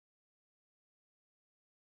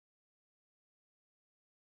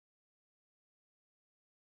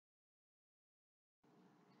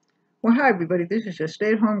Well, hi everybody. This is your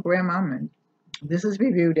stay-at-home grandma, and this is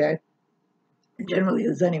review day. It generally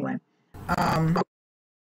is anyway.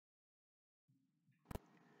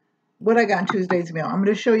 What I got in Tuesday's mail. I'm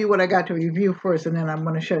going to show you what I got to review first, and then I'm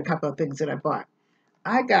going to show you a couple of things that I bought.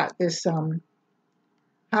 I got this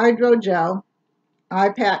hydrogel eye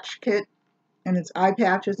patch kit, and it's eye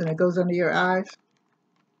patches, and it goes under your eyes.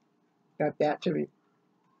 Got that to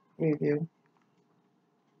review.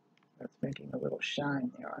 That's making a little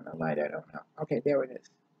shine there on the light. I don't know. Okay, there it is.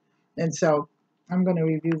 And so I'm going to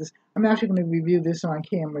review this. I'm actually going to review this on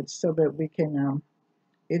camera so that we can,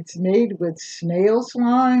 it's made with snail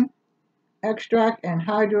slime extract and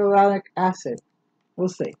hyaluronic acid. We'll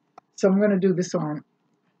see. So I'm going to do this on,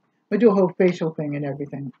 we do a whole facial thing and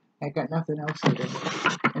everything. I got nothing else to do.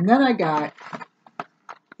 And then I got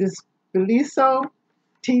this Beliso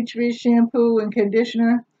tea tree shampoo and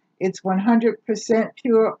conditioner. It's 100%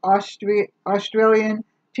 pure Australian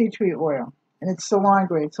tea tree oil. And it's salon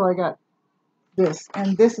grade. So I got this.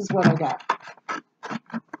 And this is what I got.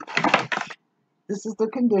 This is the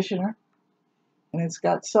conditioner. And it's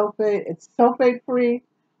got sulfate. It's sulfate-free,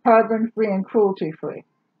 paraben-free, and cruelty-free.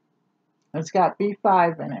 It's got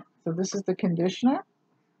B5 in it. So this is the conditioner.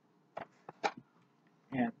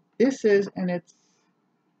 And this is, and it's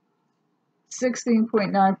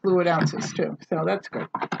 16.9 fluid ounces too. So that's good.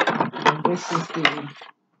 And this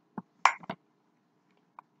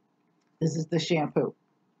is the shampoo.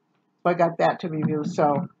 So I got that to review.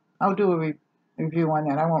 So I'll do a review on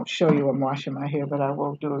that. I won't show you I'm washing my hair, but I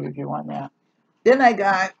will do a review on that. Then I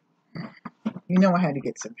got, you know I had to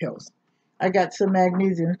get some pills. I got some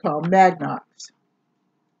magnesium called Magnox.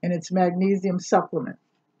 And it's magnesium supplement.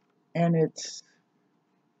 And it's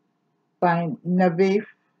by Naveh,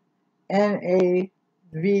 N-A-V-E-H.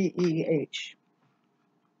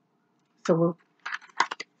 So we'll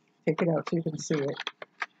take it out so you can see it.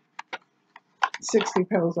 60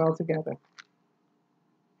 pills altogether.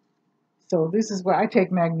 So this is where I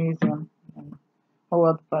take magnesium and a whole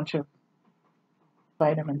other bunch of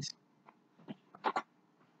vitamins.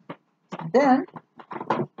 Then,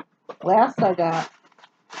 last I got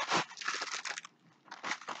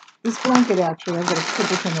this blanket actually. I'm going to put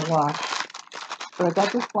this in the wash. But I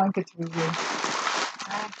got this blanket to review.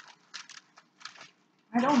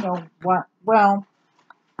 I don't know what, well,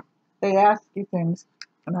 they ask you things,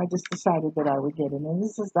 and I just decided that I would get it. And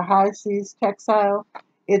this is the High Seas Textile.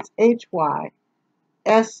 It's H-Y-S-E-A-S,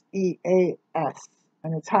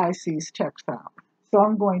 and it's High Seas Textile. So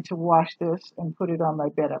I'm going to wash this and put it on my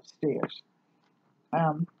bed upstairs.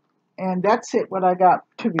 And that's it, what I got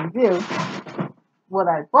to review. What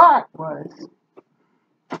I bought was,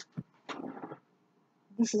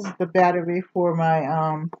 this is the battery for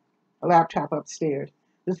my laptop upstairs.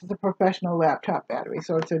 This is a professional laptop battery.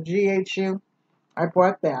 So it's a GHU. I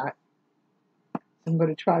bought that. I'm going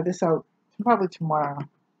to try this out probably tomorrow.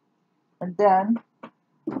 And then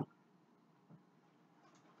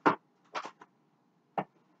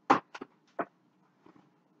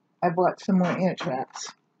I bought some more ant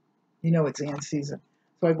traps. You know it's ant season.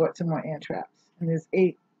 So I bought some more ant traps. And there's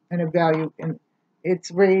 8 and a value. And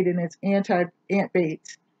it's raid and it's anti-ant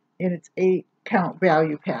baits. And it's 8 count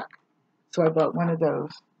value pack. So I bought one of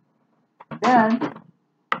those. Then,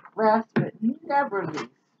 last but never least,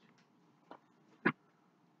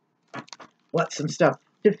 bought some stuff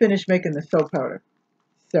to finish making the soap powder.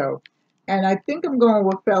 So, and I think I'm going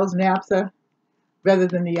with Fell's Naphtha rather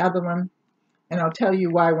than the other one. And I'll tell you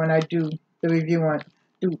why when I do the review on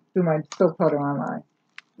do my soap powder online.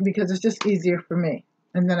 Because it's just easier for me.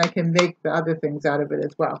 And then I can make the other things out of it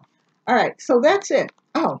as well. Alright, so that's it.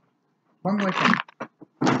 Oh, one more thing.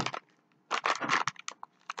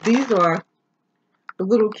 These are the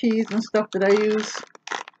little keys and stuff that I use.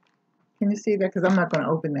 Can you see that? Because I'm not going to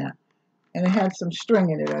open that. And it had some string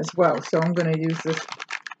in it as well. So I'm going to use this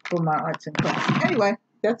for my arts and crafts. Anyway,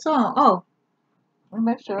 that's all. Oh, let me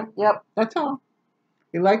make sure. Yep, that's all.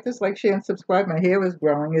 If you like this, like, share, and subscribe. My hair is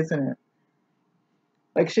growing, isn't it?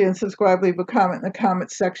 Like, share, and subscribe. Leave a comment in the comment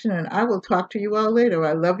section. And I will talk to you all later.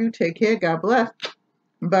 I love you. Take care. God bless.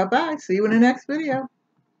 Bye-bye. See you in the next video.